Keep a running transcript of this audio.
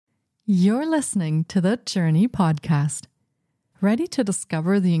You're listening to the Journey Podcast. Ready to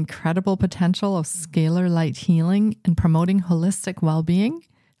discover the incredible potential of scalar light healing and promoting holistic well-being?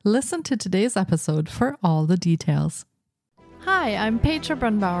 Listen to today's episode for all the details. Hi, I'm Petra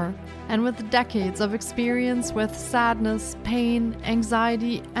Brunbauer, and with decades of experience with sadness, pain,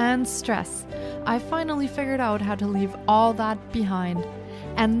 anxiety, and stress, I finally figured out how to leave all that behind.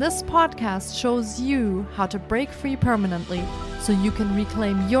 And this podcast shows you how to break free permanently so you can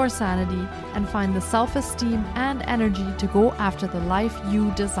reclaim your sanity and find the self-esteem and energy to go after the life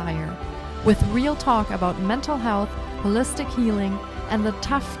you desire. With real talk about mental health, holistic healing, and the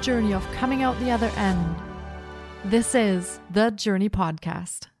tough journey of coming out the other end. This is the Journey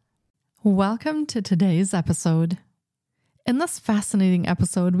Podcast. Welcome to today's episode. In this fascinating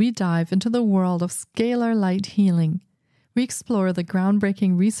episode, we dive into the world of scalar light healing. We explore the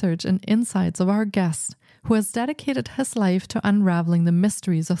groundbreaking research and insights of our guest, who has dedicated his life to unraveling the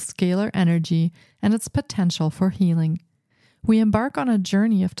mysteries of scalar energy and its potential for healing. We embark on a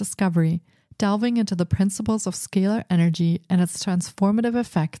journey of discovery, delving into the principles of scalar energy and its transformative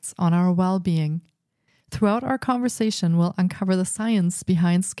effects on our well-being. Throughout our conversation, we'll uncover the science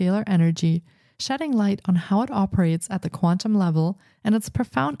behind scalar energy, shedding light on how it operates at the quantum level and its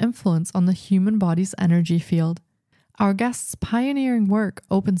profound influence on the human body's energy field. Our guest's pioneering work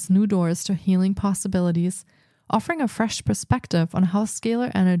opens new doors to healing possibilities, offering a fresh perspective on how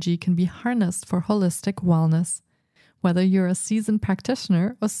scalar energy can be harnessed for holistic wellness. Whether you're a seasoned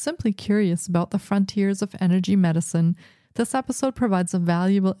practitioner or simply curious about the frontiers of energy medicine, this episode provides a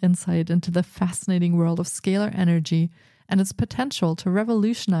valuable insight into the fascinating world of scalar energy and its potential to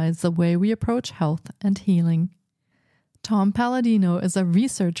revolutionize the way we approach health and healing. Tom Paladino is a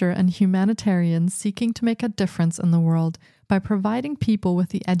researcher and humanitarian seeking to make a difference in the world by providing people with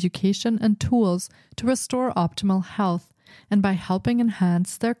the education and tools to restore optimal health and by helping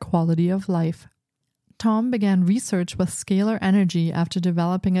enhance their quality of life. Tom began research with scalar energy after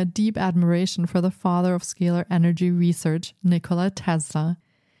developing a deep admiration for the father of scalar energy research, Nikola Tesla.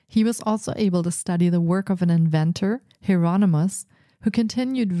 He was also able to study the work of an inventor, Hieronymus, who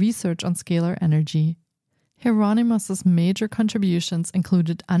continued research on scalar energy. Hieronymus's major contributions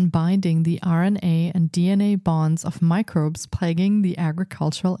included unbinding the RNA and DNA bonds of microbes plaguing the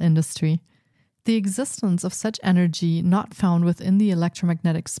agricultural industry. The existence of such energy not found within the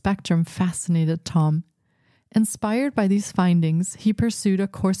electromagnetic spectrum fascinated Tom. Inspired by these findings, he pursued a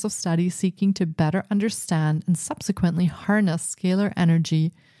course of study seeking to better understand and subsequently harness scalar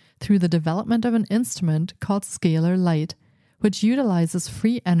energy through the development of an instrument called Scalar Light, which utilizes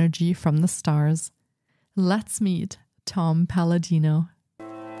free energy from the stars. Let's meet Tom Paladino.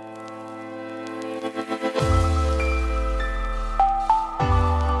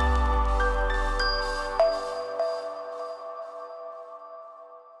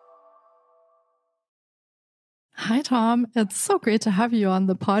 Hi, Tom. It's so great to have you on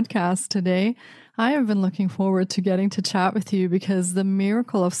the podcast today. I have been looking forward to getting to chat with you because the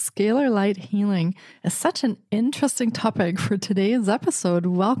miracle of scalar light healing is such an interesting topic for today's episode.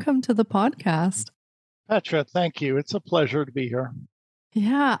 Welcome to the podcast. Petra, thank you. It's a pleasure to be here.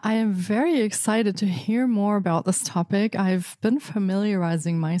 Yeah, I am very excited to hear more about this topic. I've been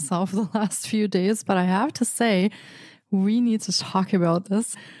familiarizing myself the last few days, but I have to say, we need to talk about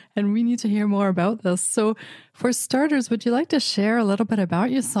this and we need to hear more about this. So for starters, would you like to share a little bit about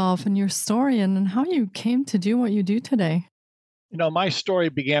yourself and your story and how you came to do what you do today? You know, my story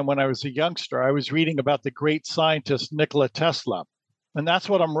began when I was a youngster. I was reading about the great scientist Nikola Tesla. And that's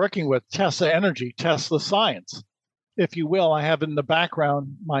what I'm working with, Tesla energy, Tesla science. If you will, I have in the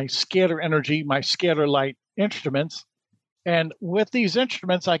background my scalar energy, my scalar light instruments. And with these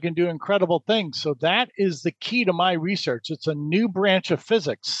instruments, I can do incredible things. So that is the key to my research. It's a new branch of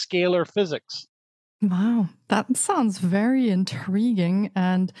physics, scalar physics. Wow, that sounds very intriguing.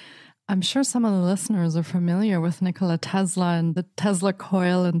 And I'm sure some of the listeners are familiar with Nikola Tesla and the Tesla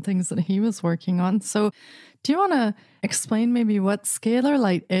coil and things that he was working on. So do you want to explain maybe what scalar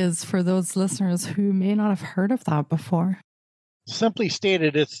light is for those listeners who may not have heard of that before? Simply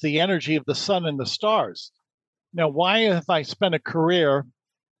stated, it's the energy of the sun and the stars. Now, why have I spent a career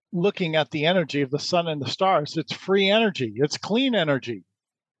looking at the energy of the sun and the stars? It's free energy. It's clean energy.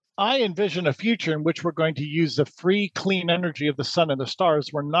 I envision a future in which we're going to use the free, clean energy of the sun and the stars.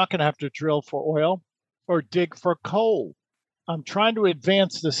 We're not going to have to drill for oil or dig for coal. I'm trying to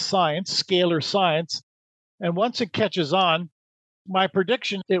advance this science, scalar science. And once it catches on, my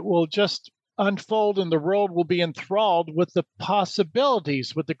prediction, it will just unfold and the world will be enthralled with the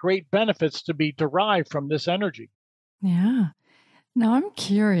possibilities, with the great benefits to be derived from this energy. Yeah. Now I'm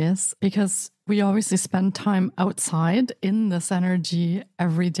curious because we obviously spend time outside in this energy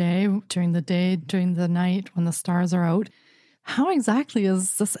every day, during the night, when the stars are out. How exactly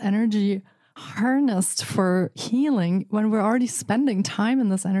is this energy harnessed for healing when we're already spending time in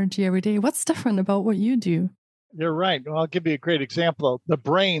this energy every day? What's different about what you do? You're right. Well, I'll give you a great example. The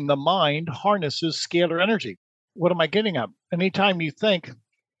brain, the mind, harnesses scalar energy. What am I getting at? Anytime you think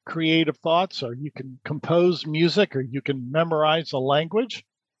creative thoughts, or you can compose music, or you can memorize a language,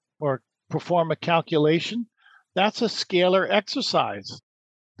 or perform a calculation, that's a scalar exercise.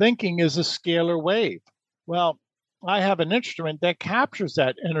 Thinking is a scalar wave. Well, I have an instrument that captures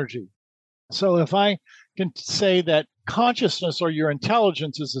that energy. So if I can say that consciousness or your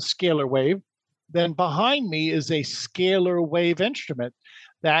intelligence is a scalar wave, then behind me is a scalar wave instrument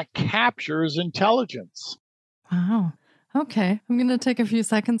that captures intelligence. Wow. Okay. I'm going to take a few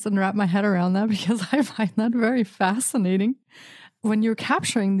seconds and wrap my head around that because I find that very fascinating. When you're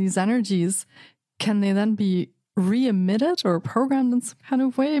capturing these energies, can they then be re-emitted or programmed in some kind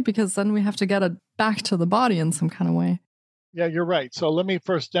of way? Because then we have to get it back to the body in some kind of way. Yeah, you're right. So let me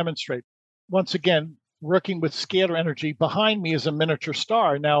first demonstrate. Once again, working with scalar energy, behind me is a miniature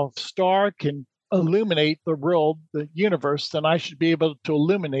star. Now, if star can illuminate the world, the universe, then I should be able to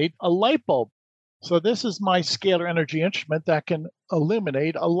illuminate a light bulb. So this is my scalar energy instrument that can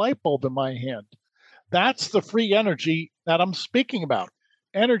illuminate a light bulb in my hand. That's the free energy that I'm speaking about.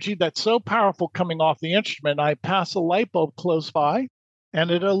 Energy that's so powerful coming off the instrument, I pass a light bulb close by and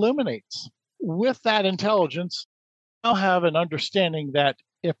it illuminates. With that intelligence, I'll have an understanding that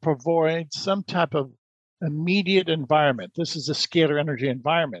it provides some type of immediate environment. This is a scalar energy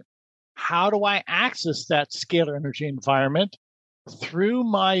environment. How do I access that scalar energy environment? Through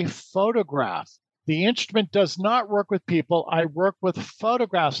my photograph. The instrument does not work with people. I work with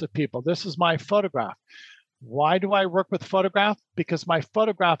photographs of people. This is my photograph. Why do I work with photograph? Because my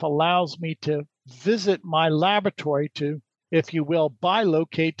photograph allows me to visit my laboratory, to, if you will,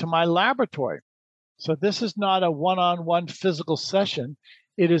 bilocate to my laboratory. So this is not a one-on-one physical session.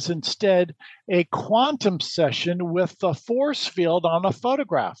 It is instead a quantum session with the force field on a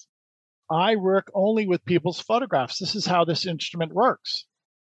photograph. I work only with people's photographs. This is how this instrument works.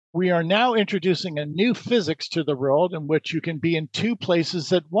 We are now introducing a new physics to the world in which you can be in two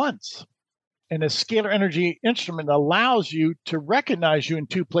places at once. And a scalar energy instrument allows you to recognize you in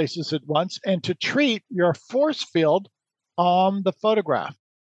two places at once and to treat your force field on the photograph.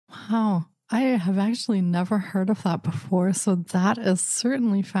 Wow. I have actually never heard of that before. So that is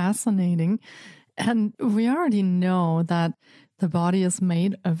certainly fascinating. And we already know that the body is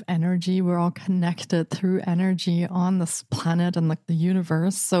made of energy. We're all connected through energy on this planet and like the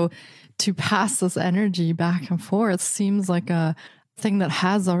universe. So to pass this energy back and forth seems like a thing that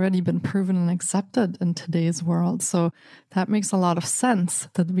has already been proven and accepted in today's world. So that makes a lot of sense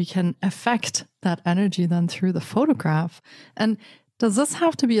that we can affect that energy then through the photograph. And does this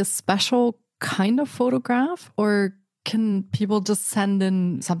have to be a special kind of photograph, or can people just send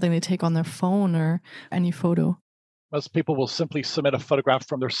in something they take on their phone or any photo? Most people will simply submit a photograph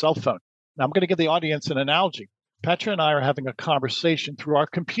from their cell phone. Now, I'm going to give the audience an analogy. Petra and I are having a conversation through our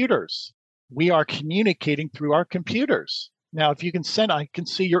computers. We are communicating through our computers. Now, if you can send, I can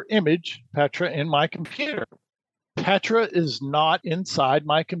see your image, Petra, in my computer. Petra is not inside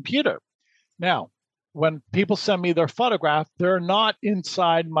my computer. Now, when people send me their photograph, they're not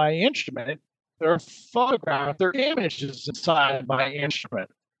inside my instrument. Their photograph, their image is inside my instrument.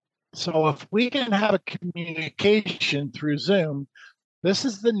 So if we can have a communication through Zoom, this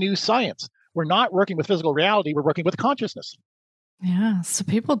is the new science. We're not working with physical reality, we're working with consciousness. Yeah, so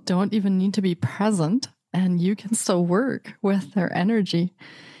people don't even need to be present and you can still work with their energy.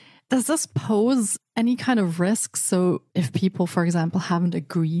 Does this pose any kind of risk? So if people, for example, haven't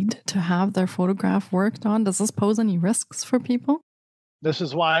agreed to have their photograph worked on, does this pose any risks for people? This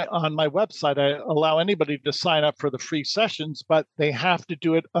is why on my website, I allow anybody to sign up for the free sessions, but they have to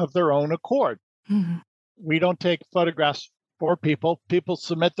do it of their own accord. Mm-hmm. We don't take photographs for people. People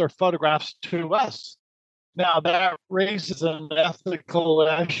submit their photographs to us. Now, that raises an ethical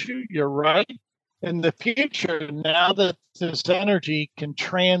issue. You're right. In the future, now that this energy can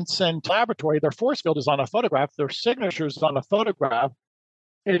transcend laboratory, their force field is on a photograph, their signature is on a photograph.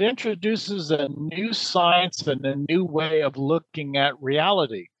 It introduces a new science and a new way of looking at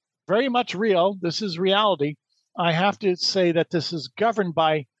reality. Very much real. This is reality. I have to say that this is governed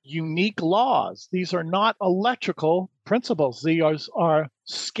by unique laws. These are not electrical principles. These are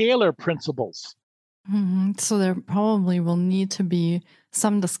scalar principles. Mm-hmm. So there probably will need to be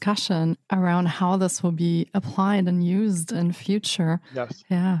some discussion around how this will be applied and used in future. Yes.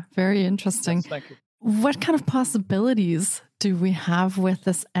 Yeah, very interesting. Yes, thank you. What kind of possibilities do we have with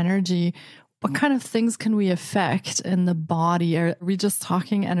this energy? What kind of things can we affect in the body? Are we just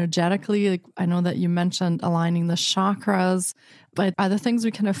talking energetically? Like, I know that you mentioned aligning the chakras, but are there things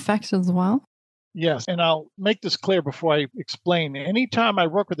we can affect as well? Yes. And I'll make this clear before I explain. Anytime I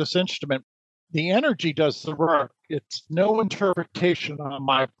work with this instrument, the energy does the work. It's no interpretation on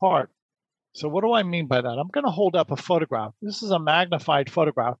my part. So what do I mean by that? I'm going to hold up a photograph. This is a magnified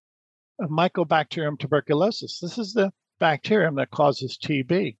photograph of Mycobacterium tuberculosis. This is the bacterium that causes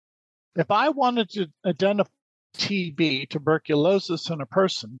TB. If I wanted to identify TB, tuberculosis in a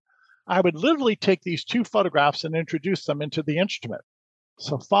person, I would literally take these two photographs and introduce them into the instrument.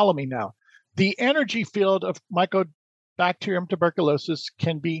 So follow me now. The energy field of Mycobacterium tuberculosis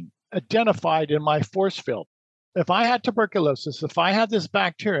can be identified in my force field. If I had tuberculosis, if I had this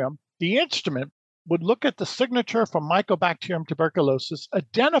bacterium, the instrument would look at the signature from Mycobacterium tuberculosis,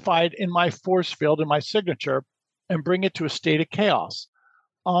 identified in my force field, in my signature, and bring it to a state of chaos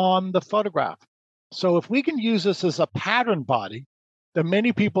on the photograph. So if we can use this as a pattern body, then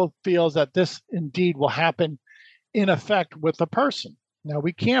many people feel that this indeed will happen in effect with the person. Now,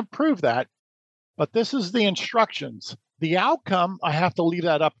 we can't prove that, but this is the instructions. The outcome, I have to leave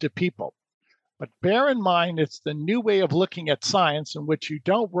that up to people. But bear in mind, it's the new way of looking at science in which you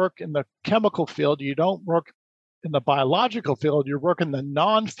don't work in the chemical field, you don't work in the biological field, you work in the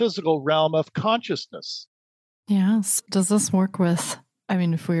non-physical realm of consciousness. Yes. Does this work with,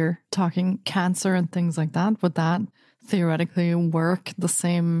 if we're talking cancer and things like that, would that theoretically work the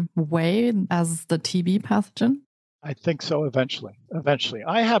same way as the TB pathogen? I think so eventually.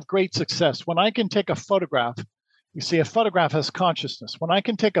 I have great success. When I can take a photograph, you see, a photograph has consciousness. When I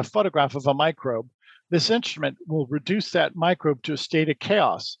can take a photograph of a microbe, this instrument will reduce that microbe to a state of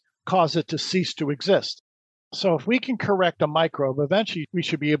chaos, cause it to cease to exist. So if we can correct a microbe, eventually we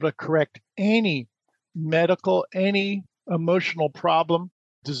should be able to correct any medical, any emotional problem,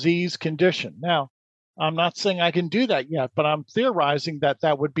 disease, condition. Now, I'm not saying I can do that yet, but I'm theorizing that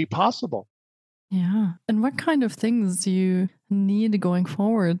that would be possible. Yeah. And what kind of things do you need going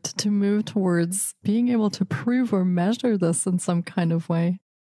forward to move towards being able to prove or measure this in some kind of way?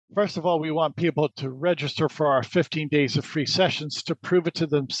 First of all, we want people to register for our 15 days of free sessions to prove it to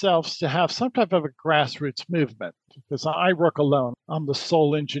themselves, to have some type of a grassroots movement. Because I work alone. I'm the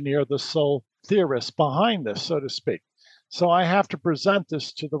sole engineer, the sole theorist behind this, so to speak. So I have to present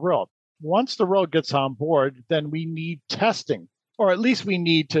this to the world. Once the world gets on board, then we need testing, or at least we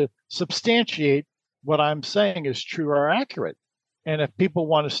need to substantiate what I'm saying is true or accurate. And if people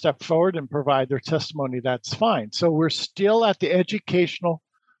want to step forward and provide their testimony, that's fine. So we're still at the educational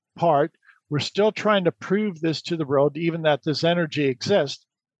part. We're still trying to prove this to the world, even that this energy exists.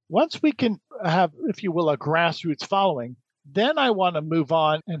 Once we can have, if you will, a grassroots following, then I want to move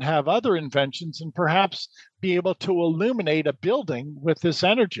on and have other inventions and perhaps be able to illuminate a building with this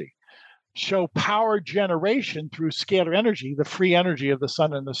energy, show power generation through scalar energy, the free energy of the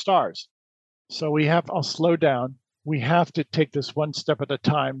sun and the stars. So I'll slow down. We have to take this one step at a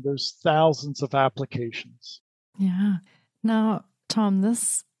time. There's thousands of applications. Yeah. Now, Tom,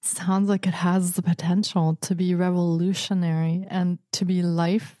 this sounds like it has the potential to be revolutionary and to be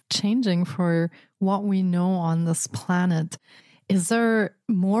life-changing for what we know on this planet. Is there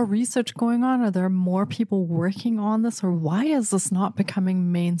more research going on? Are there more people working on this? Or why is this not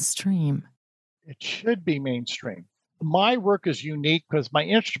becoming mainstream? It should be mainstream. My work is unique because my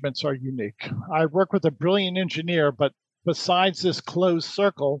instruments are unique. I work with a brilliant engineer, but besides this closed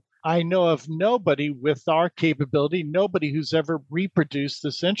circle, I know of nobody with our capability, nobody who's ever reproduced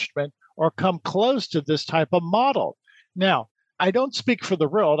this instrument or come close to this type of model. Now, I don't speak for the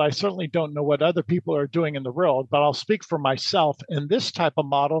world. I certainly don't know what other people are doing in the world, but I'll speak for myself. And this type of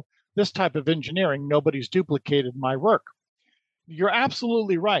model, this type of engineering, nobody's duplicated my work. You're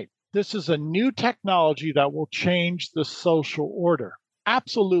absolutely right. This is a new technology that will change the social order.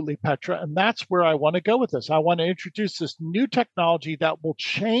 Absolutely, Petra. And that's where I want to go with this. I want to introduce this new technology that will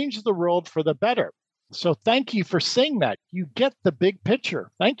change the world for the better. So thank you for saying that. You get the big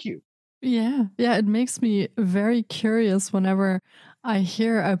picture. Thank you. Yeah. It makes me very curious whenever I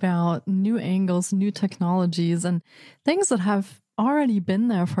hear about new angles, new technologies, and things that have already been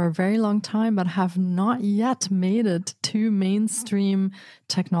there for a very long time, but have not yet made it to mainstream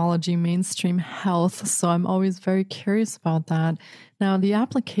technology, mainstream health. So I'm always very curious about that. Now, the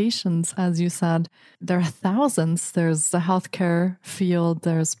applications, as you said, there are thousands. There's the healthcare field,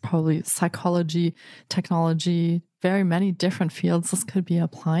 there's probably psychology, technology, very many different fields this could be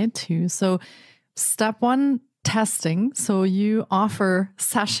applied to. So step one, testing. So you offer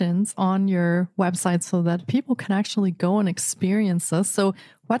sessions on your website so that people can actually go and experience this. So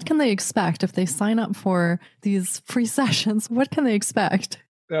what can they expect if they sign up for these free sessions? What can they expect?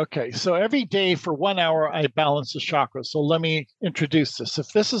 Okay, so every day for 1 hour, I balance the chakras. So let me introduce this. If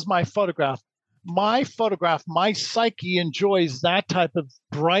this is my photograph, my psyche enjoys that type of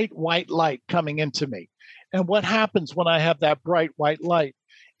bright white light coming into me. And what happens when I have that bright white light?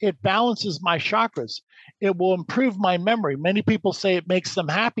 It balances my chakras. It will improve my memory. Many people say it makes them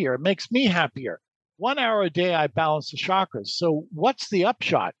happier. It makes me happier. 1 hour a day, I balance the chakras. So what's the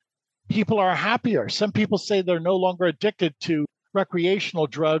upshot? People are happier. Some people say they're no longer addicted to recreational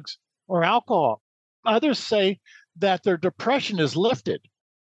drugs or alcohol. Others say that their depression is lifted.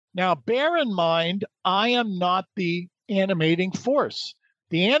 Now, bear in mind, I am not the animating force.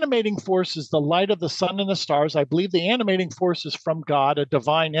 The animating force is the light of the sun and the stars. I believe the animating force is from God, a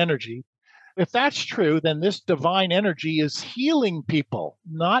divine energy. If that's true, then this divine energy is healing people,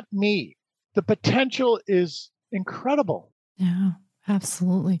 not me. The potential is incredible. Yeah,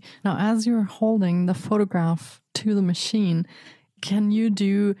 absolutely. Now, as you're holding the photograph to the machine, can you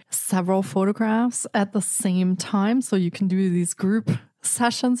do several photographs at the same time so you can do these group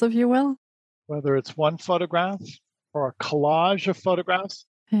sessions, if you will? Whether it's one photograph or a collage of photographs.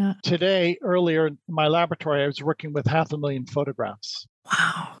 Yeah. Today, earlier in my laboratory, I was working with 500,000 photographs.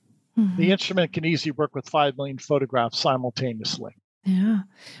 Wow. The instrument can easily work with 5 million photographs simultaneously. Yeah.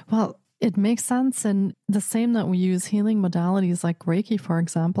 Well, it makes sense. And the same that we use healing modalities like Reiki, for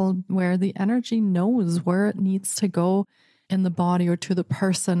example, where the energy knows where it needs to go in the body or to the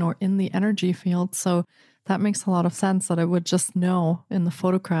person or in the energy field. So that makes a lot of sense that it would just know in the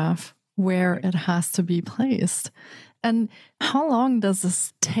photograph where it has to be placed. And how long does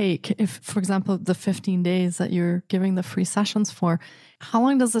this take? If, for example, the 15 days that you're giving the free sessions for, how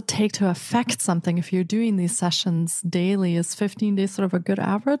long does it take to affect something? If you're doing these sessions daily, is 15 days sort of a good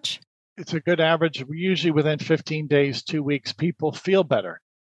average? It's a good average. Usually within 15 days, 2 weeks, people feel better.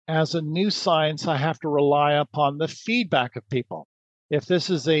 As a new science, I have to rely upon the feedback of people. If this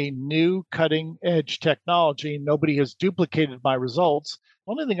is a new cutting edge technology, nobody has duplicated my results.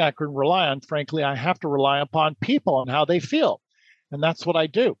 Only thing I can rely on, frankly, I have to rely upon people and how they feel. And that's what I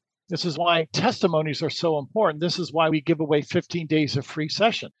do. This is why testimonies are so important. This is why we give away 15 days of free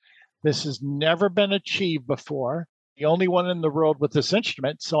session. This has never been achieved before. The only one in the world with this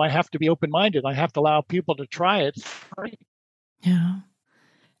instrument. So I have to be open-minded. I have to allow people to try it free. Yeah.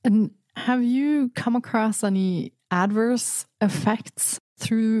 And have you come across any adverse effects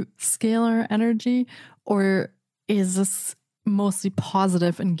through scalar energy, or is this mostly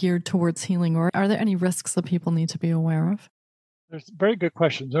positive and geared towards healing, or are there any risks that people need to be aware of? There's a very good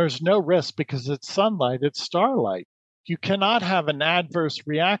question. There's no risk because it's sunlight, it's starlight. You cannot have an adverse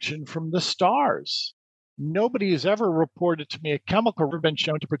reaction from the stars. Nobody has ever reported to me a chemical ever been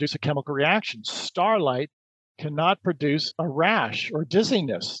shown to produce a chemical reaction. Starlight cannot produce a rash or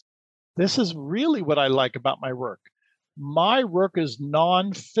dizziness. This is really what I like about my work. My work is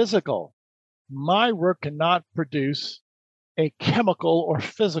non-physical. My work cannot produce a chemical or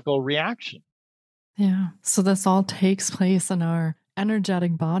physical reaction. Yeah. So this all takes place in our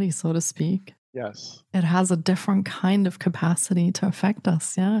energetic body, so to speak. Yes. It has a different kind of capacity to affect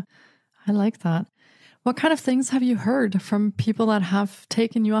us. Yeah. I like that. What kind of things have you heard from people that have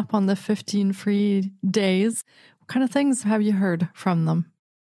taken you up on the 15 free days? What kind of things have you heard from them?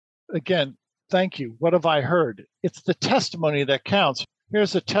 Again, thank you. What have I heard? It's the testimony that counts.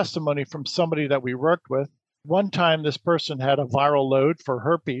 Here's a testimony from somebody that we worked with. One time, this person had a viral load for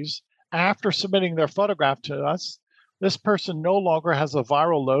herpes. After submitting their photograph to us, this person no longer has a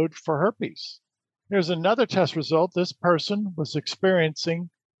viral load for herpes. Here's another test result. This person was experiencing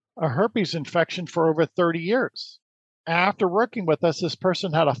a herpes infection for over 30 years. After working with us, this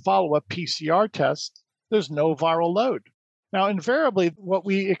person had a follow-up PCR test. There's no viral load. Now, invariably, what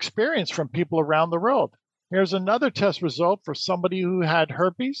we experience from people around the world. Here's another test result for somebody who had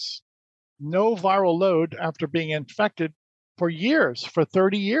herpes. No viral load after being infected for years, for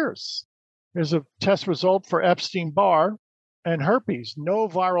 30 years. Here's a test result for Epstein-Barr and herpes. No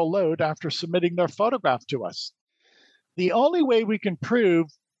viral load after submitting their photograph to us. The only way we can prove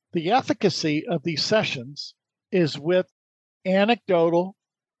the efficacy of these sessions is with anecdotal,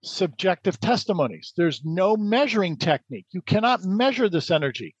 subjective testimonies. There's no measuring technique. You cannot measure this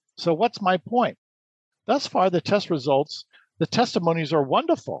energy. So what's my point? Thus far, the test results, the testimonies are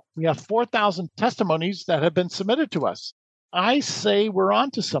wonderful. We have 4,000 testimonies that have been submitted to us. I say we're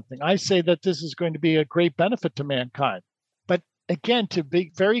onto something. I say that this is going to be a great benefit to mankind. But again, to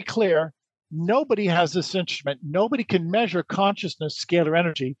be very clear, Nobody has this instrument. Nobody can measure consciousness, scalar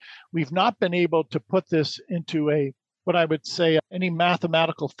energy. We've not been able to put this into what I would say, any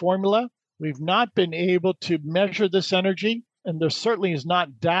mathematical formula. We've not been able to measure this energy, and there certainly is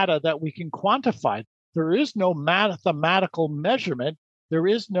not data that we can quantify. There is no mathematical measurement. There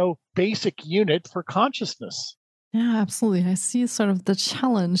is no basic unit for consciousness. Yeah, absolutely. I see sort of the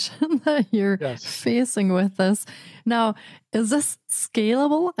challenge that you're Yes. facing with this. Now, is this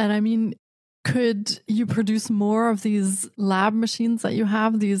scalable? And I mean, could you produce more of these lab machines that you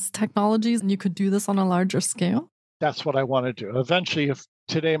have, these technologies, and you could do this on a larger scale? That's what I want to do. Eventually, if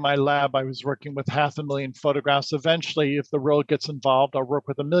today my lab, I was working with 500,000 photographs. Eventually, if the world gets involved, I'll work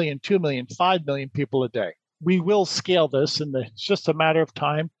with 1 million, 2 million, 5 million people a day. We will scale this, and it's just a matter of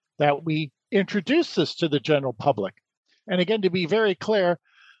time that we introduce this to the general public. And again, to be very clear,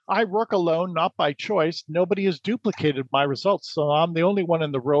 I work alone, not by choice. Nobody has duplicated my results. So I'm the only one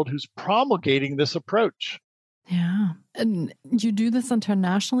in the world who's promulgating this approach. Yeah. And you do this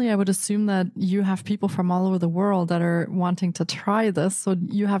internationally. I would assume that you have people from all over the world that are wanting to try this. So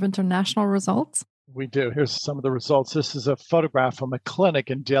you have international results? We do. Here's some of the results. This is a photograph from a clinic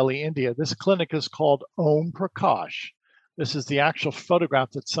in Delhi, India. This clinic is called Om Prakash. This is the actual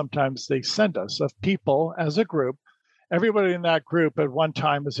photograph that sometimes they send us of people as a group. Everybody in that group at one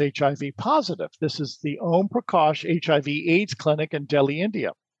time was HIV positive. This is the Om Prakash HIV/AIDS clinic in Delhi,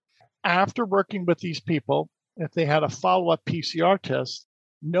 India. After working with these people, if they had a follow-up PCR test,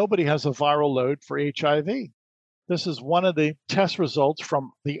 nobody has a viral load for HIV. This is one of the test results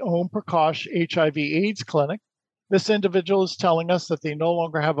from the Om Prakash HIV/AIDS clinic. This individual is telling us that they no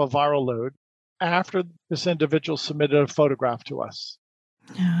longer have a viral load after this individual submitted a photograph to us.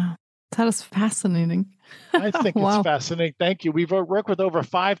 Yeah, that is fascinating. I think Wow. It's fascinating. Thank you. We've worked with over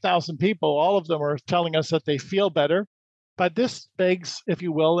 5,000 people. All of them are telling us that they feel better. But this begs, if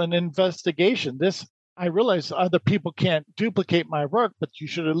you will, an investigation. I realize other people can't duplicate my work, but you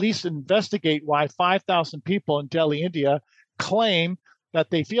should at least investigate why 5,000 people in Delhi, India claim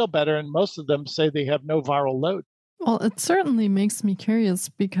that they feel better, and most of them say they have no viral load. Well, it certainly makes me curious,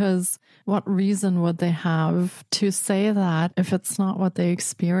 because what reason would they have to say that if it's not what they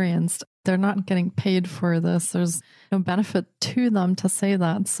experienced? They're not getting paid for this. There's no benefit to them to say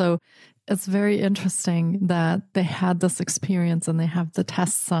that. So it's very interesting that they had this experience and they have the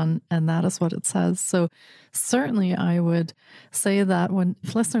tests on, and that is what it says. So certainly I would say that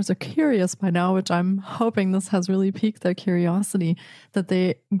if listeners are curious by now, which I'm hoping this has really piqued their curiosity, that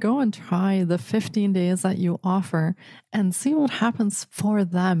they go and try the 15 days that you offer and see what happens for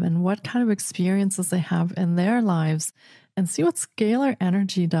them and what kind of experiences they have in their lives, and see what scalar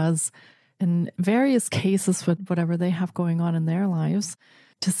energy does in various cases with whatever they have going on in their lives,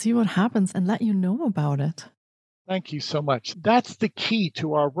 to see what happens and let you know about it. Thank you so much. That's the key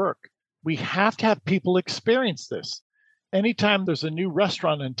to our work. We have to have people experience this. Anytime there's a new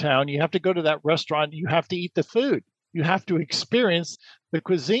restaurant in town, you have to go to that restaurant, you have to eat the food. You have to experience the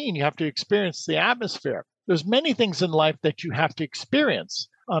cuisine. You have to experience the atmosphere. There's many things in life that you have to experience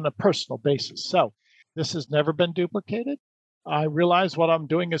on a personal basis. So this has never been duplicated. I realize what I'm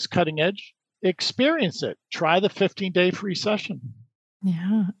doing is cutting edge. Experience it. Try the 15-day free session.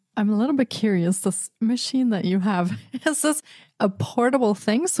 Yeah, I'm a little bit curious. This machine that you have, is this a portable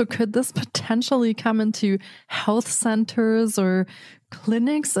thing? So could this potentially come into health centers or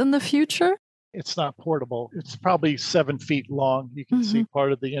clinics in the future? It's not portable. It's probably 7 feet long. You can see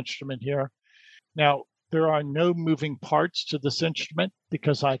part of the instrument here. Now, there are no moving parts to this instrument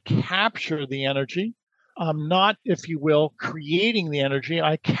because I capture the energy. I'm not, if you will, creating the energy.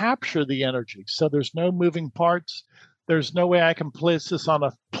 I capture the energy. So there's no moving parts. There's no way I can place this on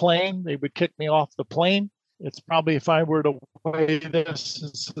a plane. They would kick me off the plane. It's probably, if I were to weigh this,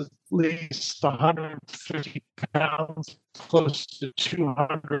 it's at least 150 pounds, close to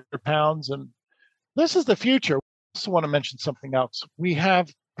 200 pounds. And this is the future. I also want to mention something else. We have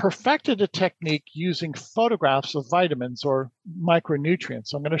perfected a technique using photographs of vitamins or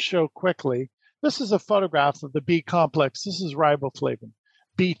micronutrients. I'm going to show quickly. This is a photograph of the B complex. This is riboflavin,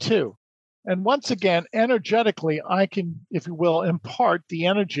 B2. And once again, energetically, I can, if you will, impart the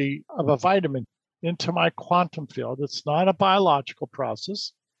energy of a vitamin into my quantum field. It's not a biological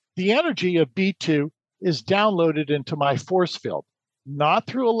process. The energy of B2 is downloaded into my force field, not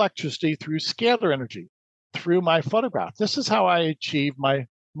through electricity, through scalar energy, through my photograph. This is how I achieve my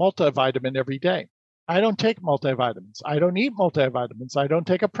multivitamin every day. I don't take multivitamins. I don't eat multivitamins. I don't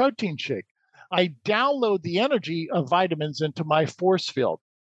take a protein shake. I download the energy of vitamins into my force field.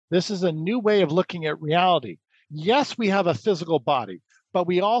 This is a new way of looking at reality. Yes, we have a physical body, but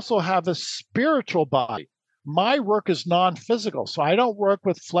we also have a spiritual body. My work is non-physical. So I don't work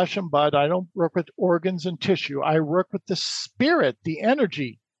with flesh and blood. I don't work with organs and tissue. I work with the spirit, the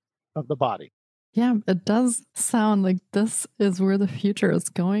energy of the body. Yeah, it does sound like this is where the future is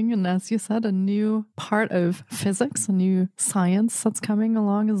going. And as you said, a new part of physics, a new science that's coming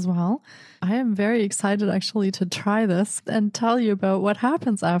along as well. I am very excited actually to try this and tell you about what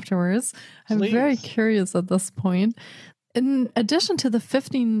happens afterwards. I'm very curious at this point. In addition to the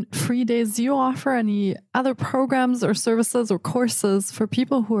 15 free days, do you offer any other programs or services or courses for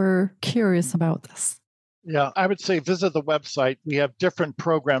people who are curious about this? Yeah, I would say visit the website. We have different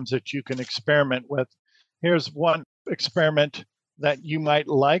programs that you can experiment with. Here's one experiment that you might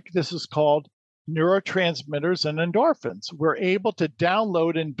like. This is called neurotransmitters and endorphins. We're able to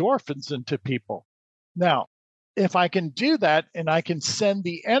download endorphins into people. Now, if I can do that and I can send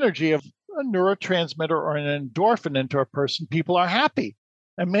the energy of a neurotransmitter or an endorphin into a person, people are happy.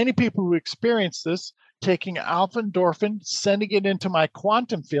 And many people who experience this, taking alpha endorphin, sending it into my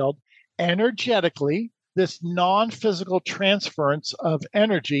quantum field energetically, this non-physical transference of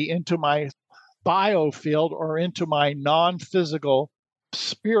energy into my biofield or into my non-physical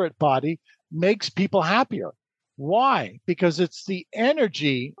spirit body makes people happier. Why? Because it's the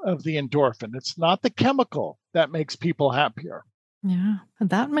energy of the endorphin. It's not the chemical that makes people happier. Yeah,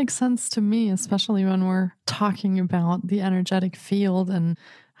 that makes sense to me, especially when we're talking about the energetic field and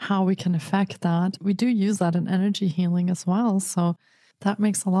how we can affect that. We do use that in energy healing as well. So that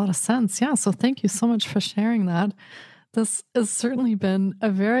makes a lot of sense. Yeah. So thank you so much for sharing that. This has certainly been a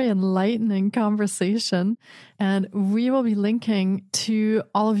very enlightening conversation. And we will be linking to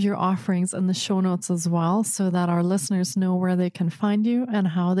all of your offerings in the show notes as well, so that our listeners know where they can find you and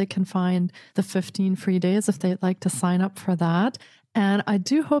how they can find the 15 free days if they'd like to sign up for that. And I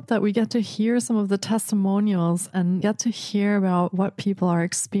do hope that we get to hear some of the testimonials and get to hear about what people are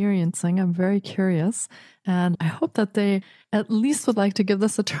experiencing. I'm very curious. And I hope that they at least would like to give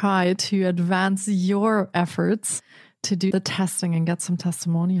this a try to advance your efforts to do the testing and get some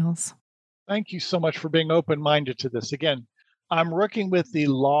testimonials. Thank you so much for being open-minded to this. Again, I'm working with the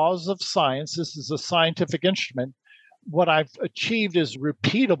laws of science. This is a scientific instrument. What I've achieved is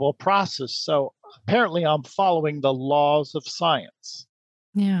repeatable process. So apparently I'm following the laws of science.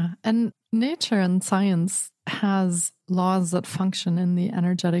 Yeah. And nature and science has laws that function in the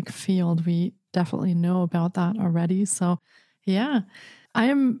energetic field. We definitely know about that already. So yeah, I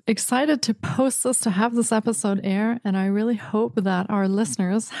am excited to post this, to have this episode air. And I really hope that our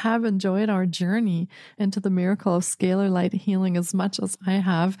listeners have enjoyed our journey into the miracle of scalar light healing as much as I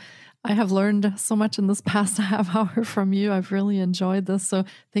have. I have learned so much in this past half hour from you. I've really enjoyed this. So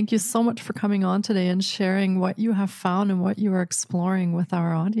thank you so much for coming on today and sharing what you have found and what you are exploring with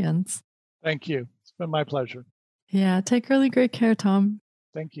our audience. Thank you. It's been my pleasure. Yeah, take really great care, Tom.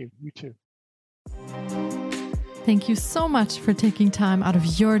 Thank you. You too. Thank you so much for taking time out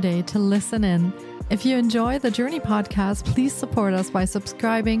of your day to listen in. If you enjoy the Journey podcast, please support us by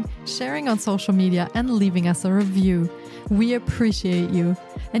subscribing, sharing on social media, and leaving us a review. We appreciate you.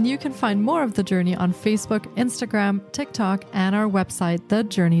 And you can find more of The Journey on Facebook, Instagram, TikTok, and our website,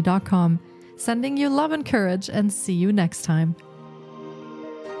 thejourney.com. Sending you love and courage, and see you next time.